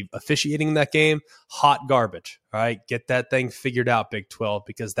also say the officiating in that game, hot garbage. All right, get that thing figured out, Big 12,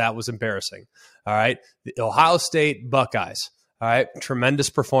 because that was embarrassing. All right, the Ohio State Buckeyes. All right,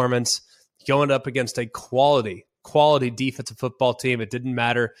 tremendous performance going up against a quality defensive football team. It didn't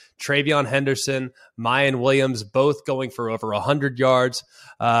matter. Travion Henderson, Mayan Williams, both going for over 100 yards.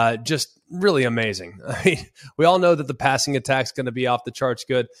 Just really amazing. I mean, we all know that the passing attack's going to be off the charts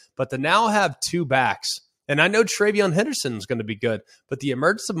good, but to now have 2 backs, and I know Travion Henderson is going to be good, but the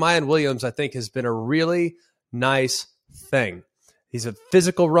emergence of Mayan Williams, I think, has been a really nice thing. He's a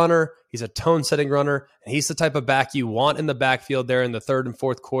physical runner. He's a tone-setting runner, and he's the type of back you want in the backfield there in the 3rd and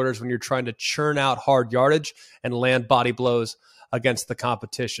 4th quarters when you're trying to churn out hard yardage and land body blows against the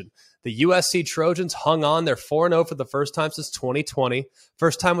competition. The USC Trojans hung on. They're 4-0 for the first time since 2020.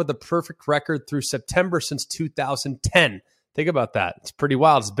 First time with a perfect record through September since 2010. Think about that. It's pretty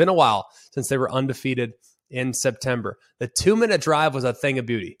wild. It's been a while since they were undefeated in September. The 2-minute drive was a thing of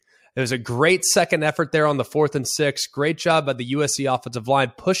beauty. It was a great second effort there on the 4th and 6. Great job by the USC offensive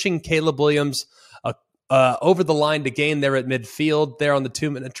line, pushing Caleb Williams over the line to gain there at midfield there on the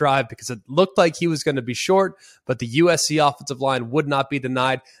 2-minute drive because it looked like he was going to be short, but the USC offensive line would not be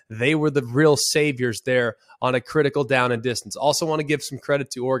denied. They were the real saviors there on a critical down and distance. Also want to give some credit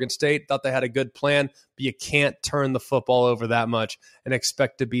to Oregon State. Thought they had a good plan, but you can't turn the football over that much and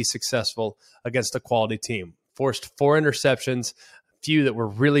expect to be successful against a quality team. Forced 4 interceptions, a few that were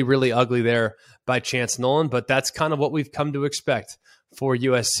really, really ugly there by Chance Nolan, but that's kind of what we've come to expect for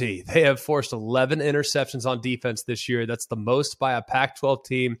USC. They have forced 11 interceptions on defense this year. That's the most by a Pac-12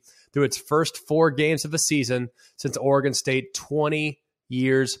 team through its first 4 games of the season since Oregon State 20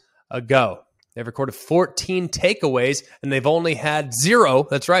 years ago. They've recorded 14 takeaways, and they've only had 0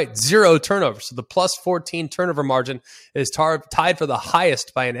 turnovers. So the plus 14 turnover margin is tied for the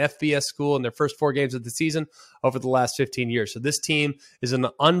highest by an FBS school in their first 4 games of the season over the last 15 years. So this team is an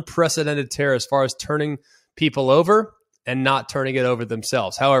unprecedented tear as far as turning people over and not turning it over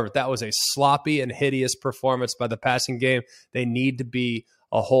themselves. However, that was a sloppy and hideous performance by the passing game. They need to be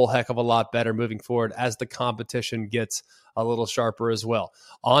a whole heck of a lot better moving forward as the competition gets a little sharper as well.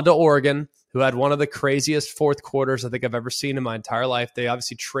 On to Oregon, who had one of the craziest fourth quarters I think I've ever seen in my entire life. They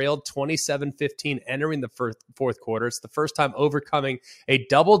obviously trailed 27-15 entering the fourth quarter. It's the first time overcoming a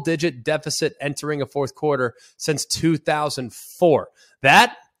double-digit deficit entering a fourth quarter since 2004.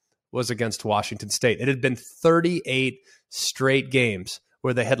 That was against Washington State. It had been 38 straight games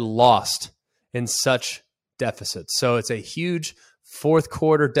where they had lost in such deficits. So it's a huge fourth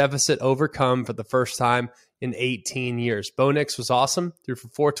quarter deficit overcome for the first time in 18 years. Bo Nix was awesome, threw for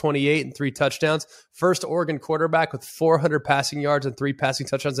 428 and 3 touchdowns. First Oregon quarterback with 400 passing yards and 3 passing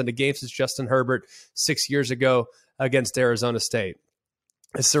touchdowns in a game since Justin Herbert 6 years ago against Arizona State.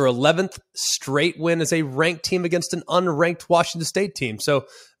 It's their 11th straight win as a ranked team against an unranked Washington State team. So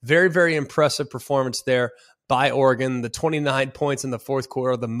very, very impressive performance there by Oregon. The 29 points in the fourth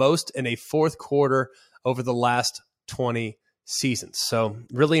quarter, the most in a fourth quarter over the last 20 seasons. So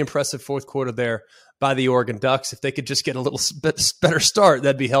really impressive fourth quarter there by the Oregon Ducks. If they could just get a little bit better start,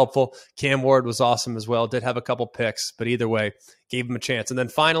 that'd be helpful. Cam Ward was awesome as well. Did have a couple picks, but either way, gave him a chance. And then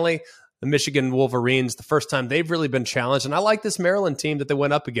finally, the Michigan Wolverines, the first time they've really been challenged. And I like this Maryland team that they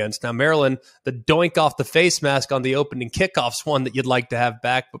went up against. Now, Maryland, the doink off the face mask on the opening kickoff's one that you'd like to have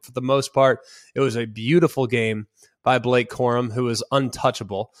back. But for the most part, it was a beautiful game by Blake Corum, who is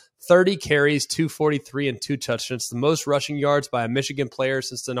untouchable. 30 carries, 243, and 2 touchdowns. The most rushing yards by a Michigan player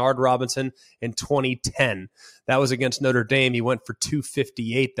since Denard Robinson in 2010. That was against Notre Dame. He went for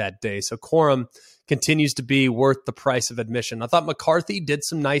 258 that day. So Corum continues to be worth the price of admission. I thought McCarthy did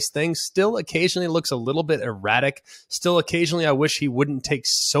some nice things. Still occasionally looks a little bit erratic. Still occasionally I wish he wouldn't take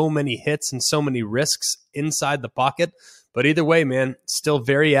so many hits and so many risks inside the pocket. But either way, man, still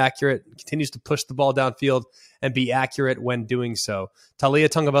very accurate. Continues to push the ball downfield and be accurate when doing so. Talia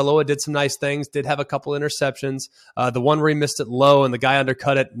Tagovailoa did some nice things, did have a couple interceptions. The one where he missed it low and the guy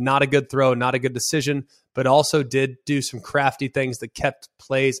undercut it, not a good throw, not a good decision, but also did do some crafty things that kept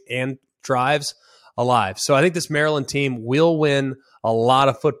plays and drives alive. So I think this Maryland team will win a lot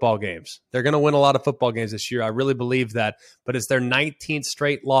of football games. They're going to win a lot of football games this year. I really believe that. But it's their 19th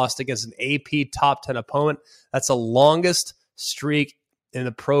straight loss against an AP top 10 opponent. That's the longest streak in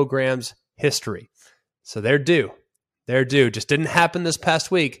the program's history. So they're due. They're due. Just didn't happen this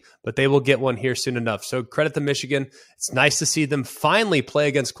past week, but they will get one here soon enough. So credit to Michigan. It's nice to see them finally play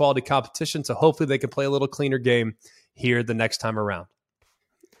against quality competition. So hopefully they can play a little cleaner game here the next time around.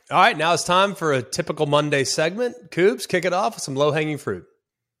 All right, now it's time for a typical Monday segment. Coobs, kick it off with some low-hanging fruit.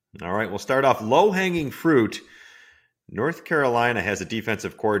 All right, we'll start off low-hanging fruit. North Carolina has a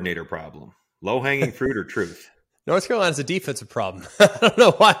defensive coordinator problem. Low-hanging fruit or truth? North Carolina's a defensive problem. I don't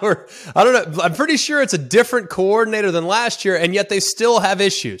know why I don't know. I'm pretty sure it's a different coordinator than last year, and yet they still have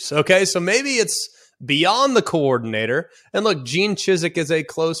issues. Okay, so maybe it's beyond the coordinator. And look, Gene Chizik is a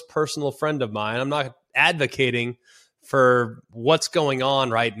close personal friend of mine. I'm not advocating for what's going on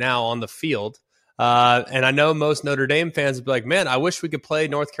right now on the field. And I know most Notre Dame fans would be like, man, I wish we could play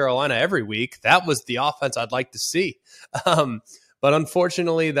North Carolina every week. That was the offense I'd like to see. But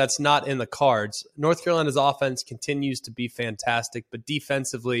unfortunately, that's not in the cards. North Carolina's offense continues to be fantastic, but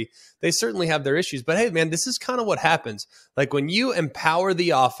defensively, they certainly have their issues. But hey, man, this is kind of what happens. Like when you empower the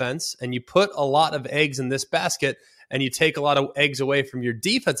offense and you put a lot of eggs in this basket and you take a lot of eggs away from your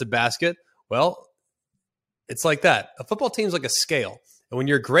defensive basket, well, it's like that. A football team's like a scale. And when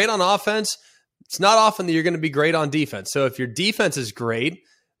you're great on offense, it's not often that you're going to be great on defense. So if your defense is great,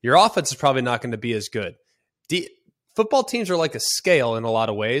 your offense is probably not going to be as good. football teams are like a scale in a lot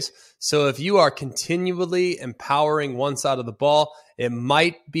of ways. So if you are continually empowering one side of the ball, it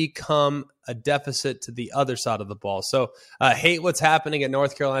might become a deficit to the other side of the ball. So I hate what's happening at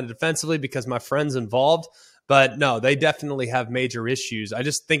North Carolina defensively because my friend's involved. But no, they definitely have major issues. I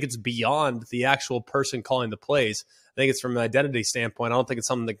just think it's beyond the actual person calling the plays. I think it's from an identity standpoint. I don't think it's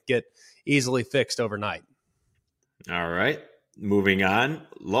something that can get easily fixed overnight. All right. Moving on.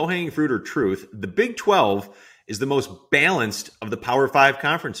 Low-hanging fruit or truth. The Big 12 is the most balanced of the Power 5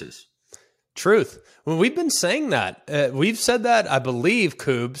 conferences. Truth. Well, we've been saying that. We've said that, I believe,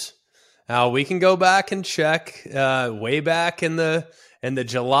 Coobs. We can go back and check way back in the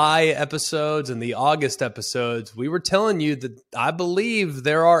July episodes and the August episodes. We were telling you that I believe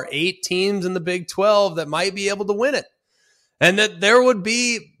there are 8 teams in the Big 12 that might be able to win it, and that there would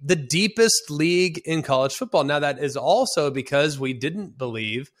be the deepest league in college football. Now, that is also because we didn't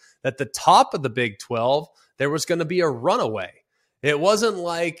believe that the top of the Big 12, there was going to be a runaway. It wasn't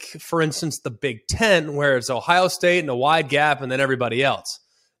like, for instance, the Big 10, where it's Ohio State and a wide gap and then everybody else.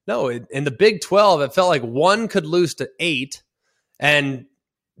 No, in the Big 12, it felt like one could lose to 8 and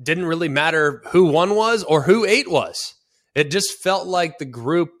didn't really matter who 1 was or who 8 was. It just felt like the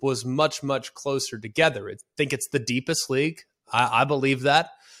group was much, much closer together. I think it's the deepest league. I believe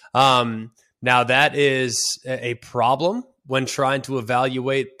that. Now, that is a problem when trying to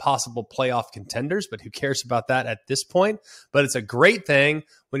evaluate possible playoff contenders, but who cares about that at this point? But it's a great thing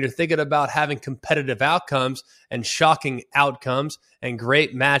when you're thinking about having competitive outcomes and shocking outcomes and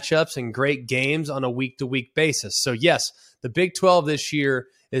great matchups and great games on a week-to-week basis. So yes, the Big 12 this year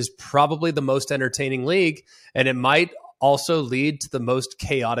is probably the most entertaining league, and it might also lead to the most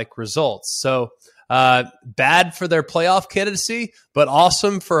chaotic results. So bad for their playoff candidacy, but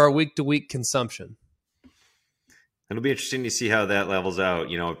awesome for our week-to-week consumption. It'll be interesting to see how that levels out.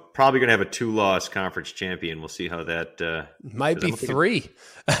 You know, probably going to have a 2-loss conference champion. We'll see how that might be 3.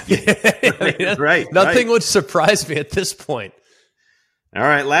 Right. Nothing would surprise me at this point. All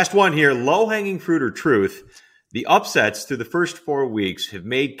right, last one here. Low-hanging fruit or truth. The upsets through the first 4 weeks have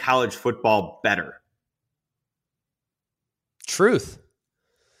made college football better. Truth.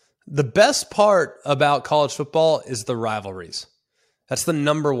 The best part about college football is the rivalries. That's the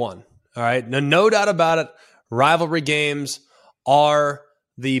number one. All right. No doubt about it. Rivalry games are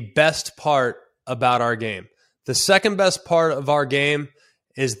the best part about our game. The second best part of our game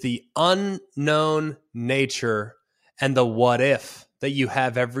is the unknown nature and the what if that you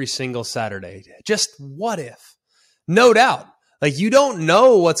have every single Saturday. Just what if? No doubt. Like, you don't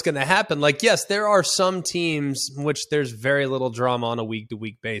know what's going to happen. Like, yes, there are some teams in which there's very little drama on a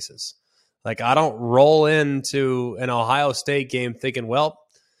week-to-week basis. Like, I don't roll into an Ohio State game thinking, well,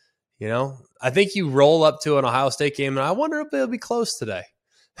 you know, I think you roll up to an Ohio State game and I wonder if it'll be close today.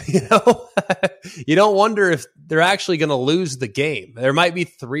 You know, you don't wonder if they're actually going to lose the game. There might be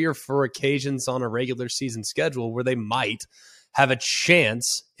 3 or 4 occasions on a regular season schedule where they might have a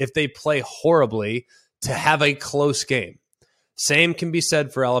chance, if they play horribly, to have a close game. Same can be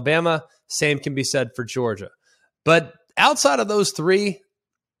said for Alabama. Same can be said for Georgia. But outside of those 3,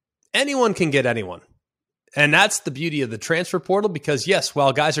 anyone can get anyone. And that's the beauty of the transfer portal, because yes,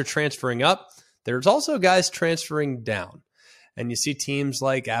 while guys are transferring up, there's also guys transferring down. And you see teams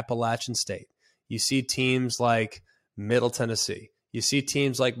like Appalachian State. You see teams like Middle Tennessee. You see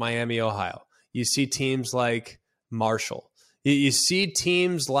teams like Miami, Ohio. You see teams like Marshall. You see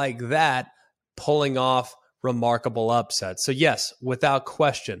teams like that pulling off remarkable upsets. So yes, without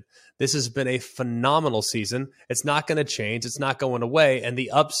question, this has been a phenomenal season. It's not going to change. It's not going away. And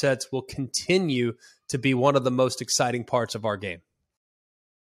the upsets will continue to be one of the most exciting parts of our game.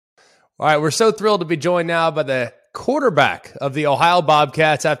 All right, we're so thrilled to be joined now by the quarterback of the Ohio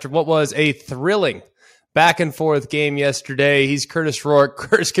Bobcats after what was a thrilling back and forth game yesterday. He's Curtis Rourke.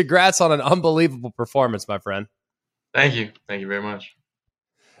 Curtis, congrats on an unbelievable performance, my friend. Thank you. Thank you very much.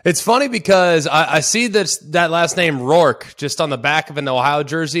 It's funny because I see that last name Rourke just on the back of an Ohio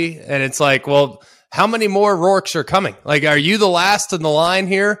jersey, and it's like, well, how many more Rourkes are coming? Like, are you the last in the line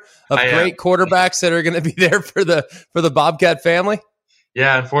here of great quarterbacks that are going to be there for the Bobcat family?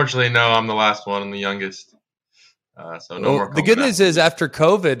 Yeah, unfortunately, no. I'm the last one. I'm the youngest. So no more. The good news is after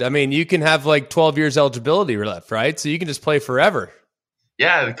COVID, I mean, you can have like 12 years eligibility left, right? So you can just play forever.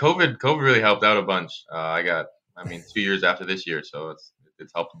 Yeah, the COVID really helped out a bunch. I got 2 years after this year, so it's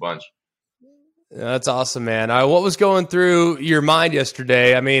helped a bunch. That's awesome, man. What was going through your mind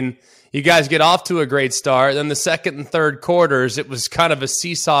yesterday? I mean, you guys get off to a great start. Then the second and third quarters, it was kind of a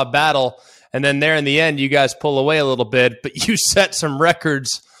seesaw battle. And then there in the end, you guys pull away a little bit, but you set some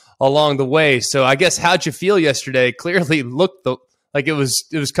records along the way. So I guess how'd you feel yesterday? Clearly looked like it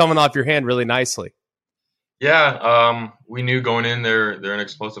was coming off your hand really nicely. Yeah, we knew going in they're an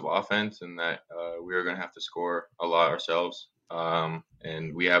explosive offense, and that we were going to have to score a lot ourselves.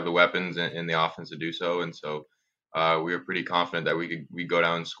 And we have the weapons in the offense to do so, and so we were pretty confident that we go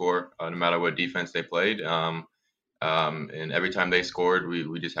down and score no matter what defense they played. And every time they scored,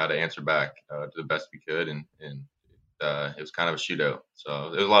 we just had to answer back to the best we could, and it was kind of a shootout. So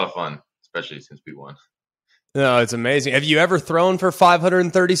it was a lot of fun, especially since we won. No, it's amazing. Have you ever thrown for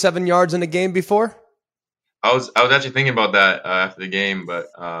 537 yards in a game before? I was actually thinking about that after the game, but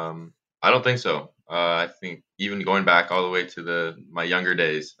I don't think so. I think even going back all the way to my younger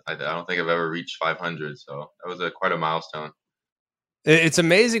days, I don't think I've ever reached 500. So that was quite a milestone. It's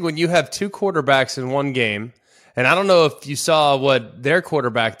amazing when you have two quarterbacks in one game. And I don't know if you saw what their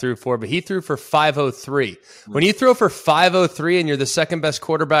quarterback threw for, but he threw for 503. When you throw for 503 and you're the second best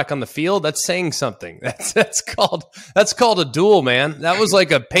quarterback on the field, that's saying something. That's called a duel, man. That was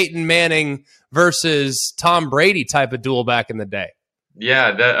like a Peyton Manning versus Tom Brady type of duel back in the day.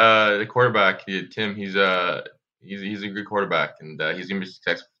 Yeah, the quarterback, Tim, he's a good quarterback, and he's gonna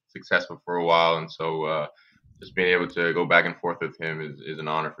be successful for a while. And so just being able to go back and forth with him is an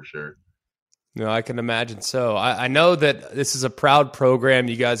honor for sure. No, I can imagine so. I know that this is a proud program.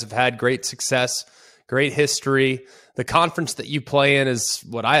 You guys have had great success, great history. The conference that you play in is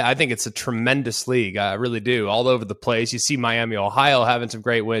what I think it's a tremendous league. I really do. All over the place. You see Miami, Ohio having some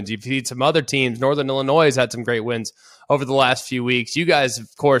great wins. You've seen some other teams. Northern Illinois has had some great wins over the last few weeks. You guys, of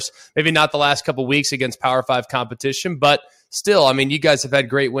course, maybe not the last couple of weeks against Power 5 competition, but still, I mean, you guys have had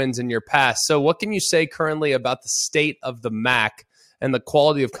great wins in your past. So what can you say currently about the state of the MAC and the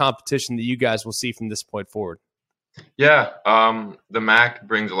quality of competition that you guys will see from this point forward? Yeah, the MAC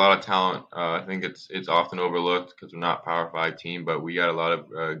brings a lot of talent. I think it's often overlooked because we're not Power 5 team, but we got a lot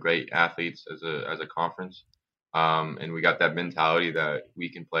of great athletes as a conference, and we got that mentality that we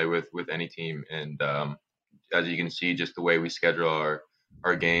can play with any team. And as you can see, just the way we schedule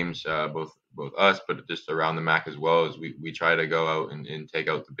our games, both us, but just around the MAC as well, is we try to go out and take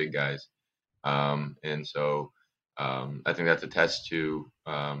out the big guys. And so I think that's a test to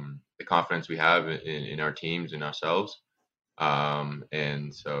the confidence we have in our teams and ourselves.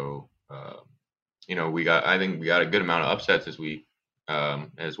 And so, I think we got a good amount of upsets this week,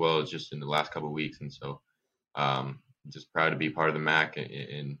 as well as just in the last couple of weeks. And so, just proud to be part of the MAC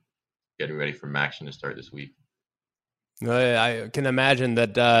and getting ready for MACtion to start this week. I can imagine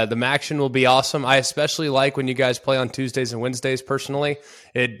that the MACtion will be awesome. I especially like when you guys play on Tuesdays and Wednesdays personally.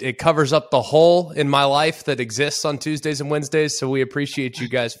 It covers up the hole in my life that exists on Tuesdays and Wednesdays, so we appreciate you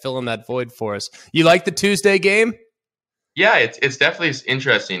guys filling that void for us. You like the Tuesday game? Yeah, it's definitely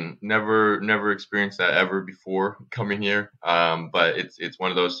interesting. Never experienced that ever before coming here. But it's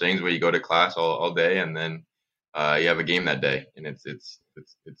one of those things where you go to class all day and then you have a game that day, and it's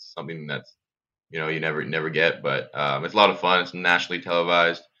something that's you never get, but it's a lot of fun. It's nationally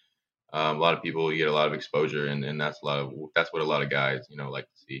televised. A lot of people get a lot of exposure, and that's what a lot of guys like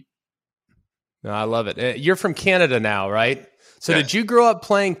to see. No, I love it. You're from Canada now, right? So Yes. Did you grow up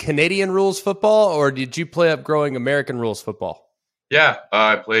playing Canadian rules football, or did you play up growing American rules football? Yeah,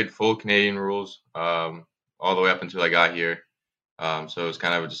 I played full Canadian rules all the way up until I got here. So it was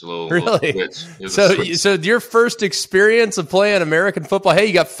kind of just a little Really? switch. It was a switch. So your first experience of playing American football, hey,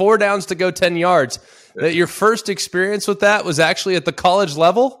 you got 4 downs to go 10 yards. Your first experience with that was actually at the college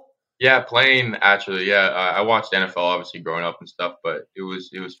level? Yeah, playing actually. Yeah, I watched NFL obviously growing up and stuff, but it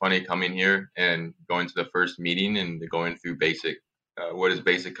was funny coming here and going to the first meeting and going through what is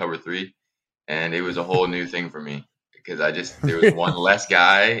basic cover 3, and it was a whole new thing for me because there was one less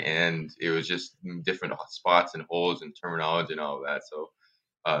guy and it was just different spots and holes and terminology and all of that. So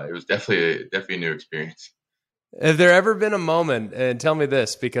it was definitely a new experience. Have there ever been a moment, and tell me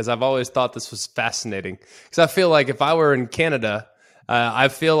this because I've always thought this was fascinating, because I feel like if I were in Canada, I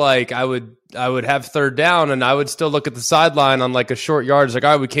feel like I would have 3rd down and I would still look at the sideline on like a short yard. It's like,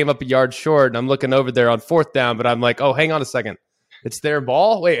 all right, we came up a yard short and I'm looking over there on 4th down, but I'm like, oh, hang on a second. It's their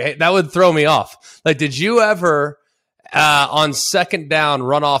ball? Wait, hey, that would throw me off. Like, did you ever on 2nd down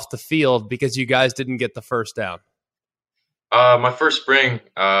run off the field because you guys didn't get the 1st down? My first spring,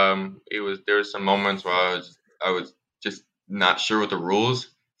 there was some moments where I was just not sure with the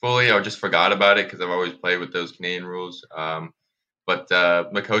rules fully. I just forgot about it because I've always played with those Canadian rules. But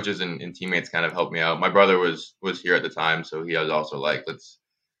my coaches and teammates kind of helped me out. My brother was here at the time, so he was also like, let's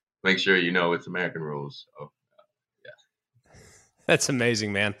make sure it's American rules. So, yeah. That's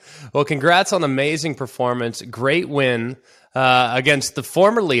amazing, man. Well, congrats on amazing performance. Great win against the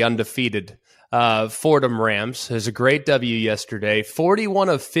formerly undefeated Fordham Rams. It was a great W yesterday. 41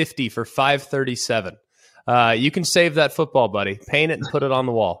 of 50 for 537. You can save that football, buddy. Paint it and put it on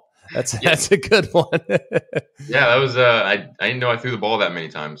the wall. That's a good one. Yeah, that was. I didn't know I threw the ball that many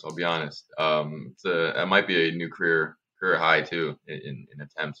times. I'll be honest. It might be a new career high too in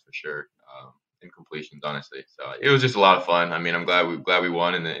attempts for sure. In completions, honestly. So it was just a lot of fun. I mean, I'm glad we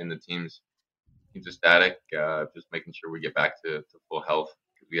won, and the team's ecstatic. Just making sure we get back to full health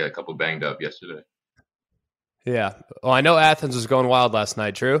because we got a couple banged up yesterday. Yeah. Well, I know Athens was going wild last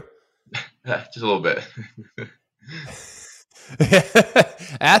night. True. Just a little bit.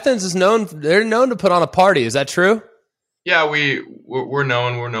 Athens is known. They're known to put on a party. Is that true? Yeah, we're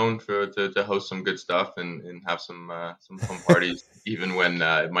known. We're known to host some good stuff and have some fun parties, even when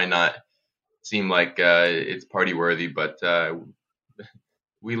it might not seem like it's party worthy. But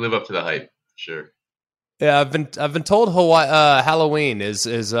we live up to the hype, for sure. Yeah, I've been told Halloween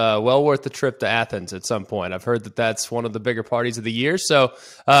is well worth the trip to Athens at some point. I've heard that that's one of the bigger parties of the year. So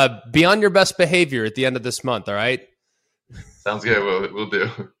be on your best behavior at the end of this month. All right. Sounds good. We'll do.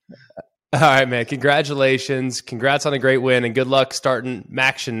 All right, man. Congratulations. Congrats on a great win, and good luck starting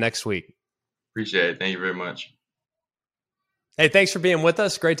Maction next week. Appreciate it. Thank you very much. Hey, thanks for being with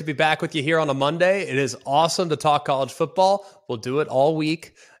us. Great to be back with you here on a Monday. It is awesome to talk college football. We'll do it all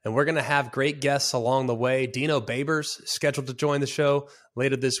week, and we're going to have great guests along the way. Dino Babers scheduled to join the show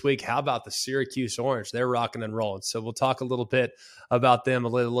later this week. How about the Syracuse Orange? They're rocking and rolling. So we'll talk a little bit about them a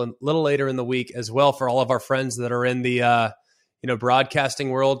little later in the week as well for all of our friends that are in the broadcasting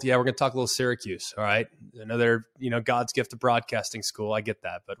world. Yeah, we're going to talk a little Syracuse. All right. I know they're, God's gift to broadcasting school. I get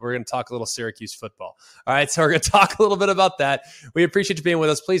that, but we're going to talk a little Syracuse football. All right. So we're going to talk a little bit about that. We appreciate you being with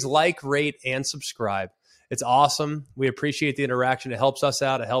us. Please like, rate, and subscribe. It's awesome. We appreciate the interaction. It helps us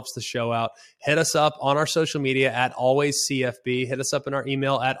out. It helps the show out. Hit us up on our social media at alwayscfb. Hit us up in our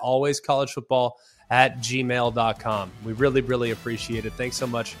email at alwayscollegefootball@gmail.com. We really, really appreciate it. Thanks so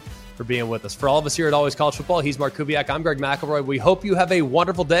much for being with us. For all of us here at Always College Football, he's Mark Kubiak. I'm Greg McElroy. We hope you have a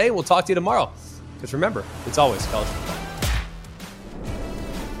wonderful day. We'll talk to you tomorrow. Because remember, it's always college football.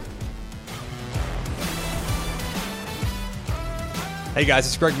 Hey guys,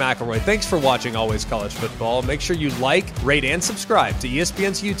 it's Greg McElroy. Thanks for watching Always College Football. Make sure you like, rate, and subscribe to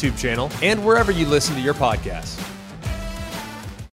ESPN's YouTube channel and wherever you listen to your podcasts.